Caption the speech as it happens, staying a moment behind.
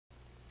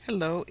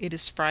Hello, it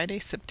is Friday,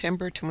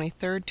 September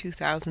 23rd,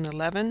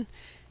 2011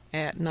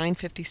 at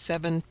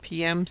 9:57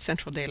 p.m.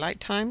 Central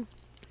Daylight Time.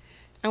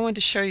 I want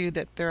to show you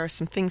that there are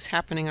some things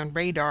happening on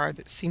radar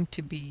that seem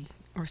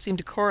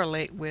to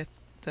correlate with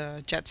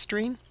the jet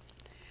stream.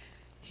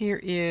 Here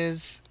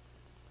is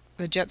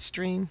the jet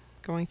stream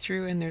going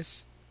through, and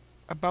there's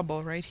a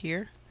bubble right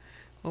here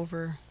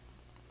over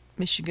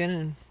Michigan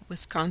and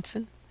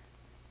Wisconsin,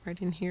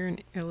 right in here in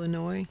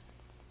Illinois.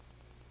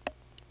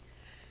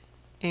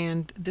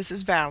 And this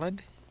is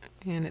valid,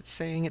 and it's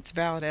saying it's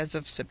valid as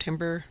of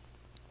September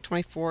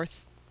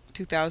 24th,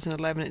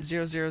 2011 at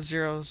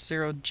 0000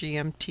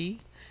 GMT.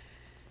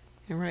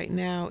 And right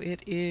now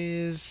it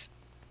is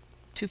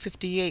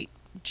 2:58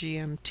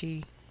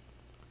 GMT.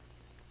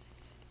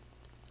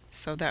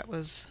 So that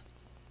was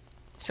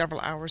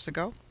several hours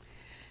ago.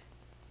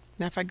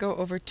 Now if I go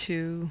over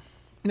to,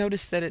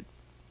 notice that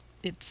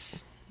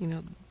it's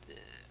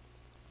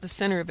the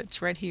center of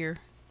it's right here.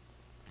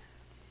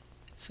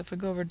 So if I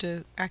go over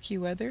to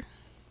AccuWeather,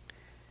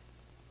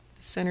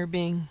 the center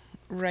being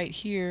right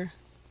here,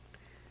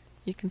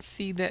 you can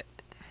see that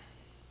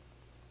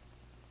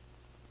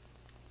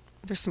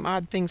there's some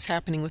odd things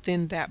happening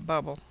within that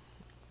bubble.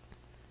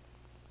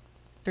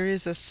 There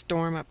is a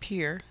storm up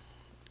here.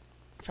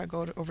 If I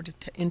go over to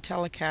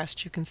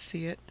IntelliCast, you can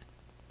see it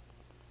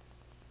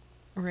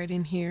right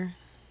in here.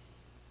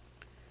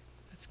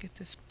 Let's get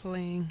this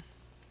playing.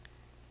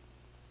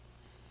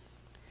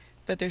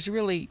 But there's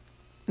really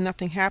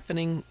nothing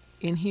happening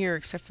in here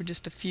except for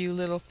just a few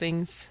little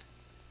things,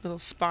 little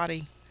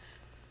spotty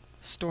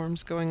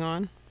storms going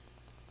on.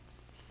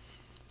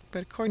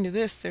 But according to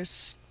this,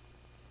 there's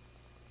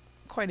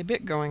quite a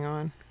bit going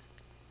on.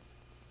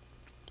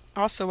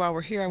 Also, while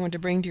we're here, I want to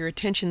bring to your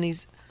attention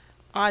these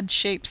odd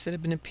shapes that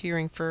have been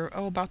appearing for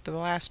about the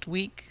last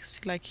week.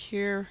 See, like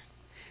here,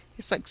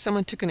 it's like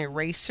someone took an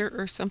eraser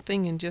or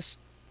something and just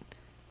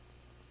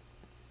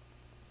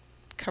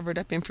covered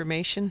up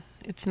information.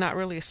 It's not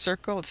really a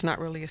circle, it's not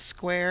really a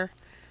square,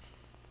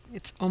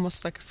 it's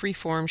almost like a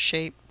free-form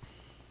shape.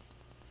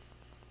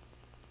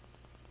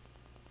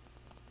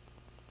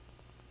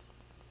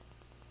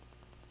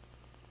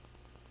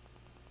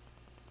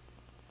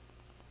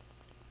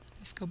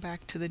 Let's go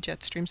back to the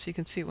jet stream so you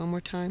can see it one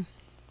more time.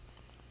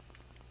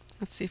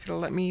 Let's see if it'll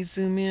let me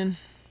zoom in.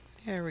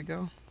 There we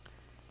go.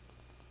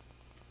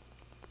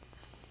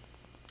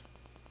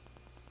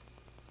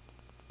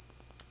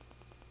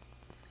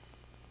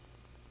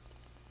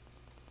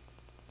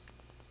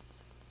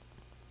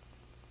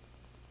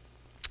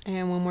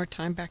 And one more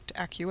time back to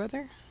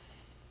AccuWeather.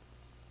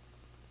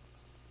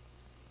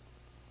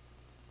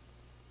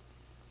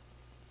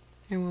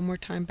 And one more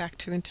time back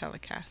to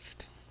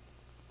IntelliCast.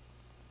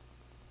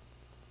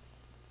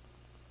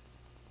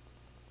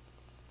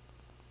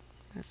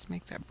 Let's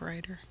make that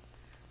brighter.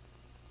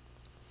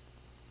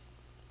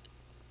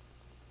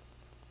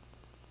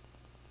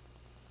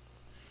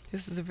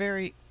 This is a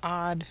very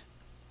odd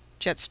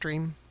jet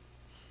stream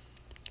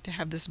to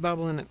have this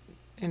bubble in it.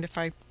 And if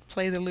I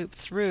play the loop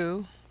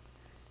through,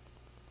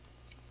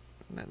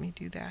 let me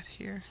do that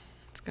here.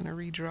 It's going to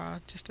redraw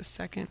just a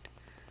second.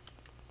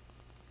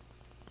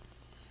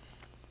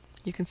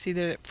 You can see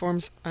that it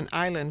forms an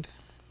island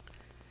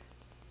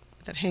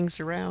that hangs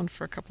around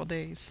for a couple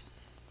days,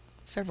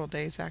 several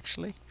days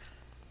actually,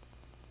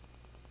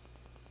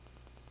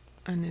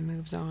 and then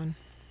moves on.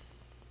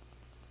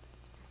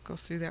 Go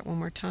through that one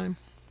more time.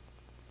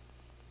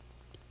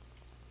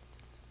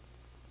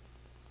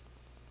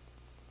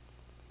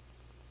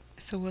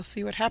 So we'll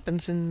see what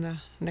happens in the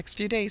next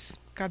few days.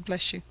 God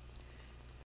bless you.